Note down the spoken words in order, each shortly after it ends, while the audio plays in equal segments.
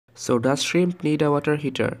So does shrimp need a water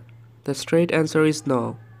heater? The straight answer is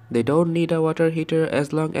no. They don't need a water heater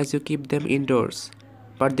as long as you keep them indoors.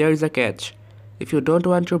 But there is a catch. If you don't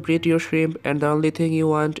want to breed your shrimp and the only thing you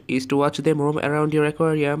want is to watch them roam around your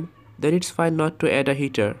aquarium, then it's fine not to add a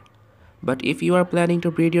heater. But if you are planning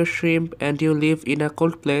to breed your shrimp and you live in a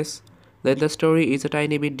cold place, then the story is a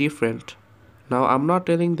tiny bit different. Now I'm not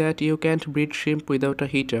telling that you can't breed shrimp without a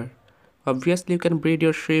heater. Obviously you can breed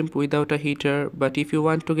your shrimp without a heater, but if you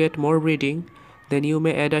want to get more breeding, then you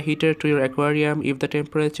may add a heater to your aquarium if the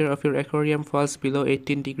temperature of your aquarium falls below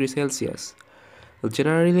 18 degrees Celsius.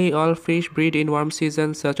 Generally all fish breed in warm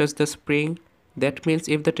seasons such as the spring. That means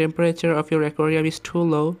if the temperature of your aquarium is too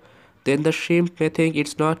low, then the shrimp may think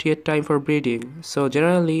it's not yet time for breeding, so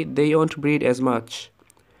generally they won't breed as much.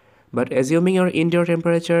 But assuming your indoor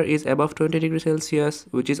temperature is above 20 degrees Celsius,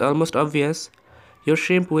 which is almost obvious, your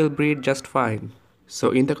shrimp will breed just fine.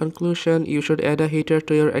 So in the conclusion, you should add a heater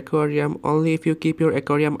to your aquarium only if you keep your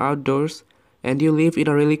aquarium outdoors and you live in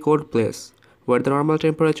a really cold place, where the normal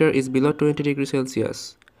temperature is below 20 degrees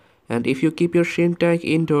Celsius. And if you keep your shrimp tank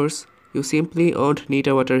indoors, you simply won't need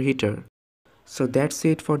a water heater. So that's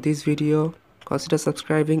it for this video. Consider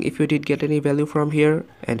subscribing if you did get any value from here,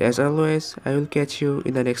 and as always, I will catch you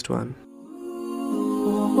in the next one.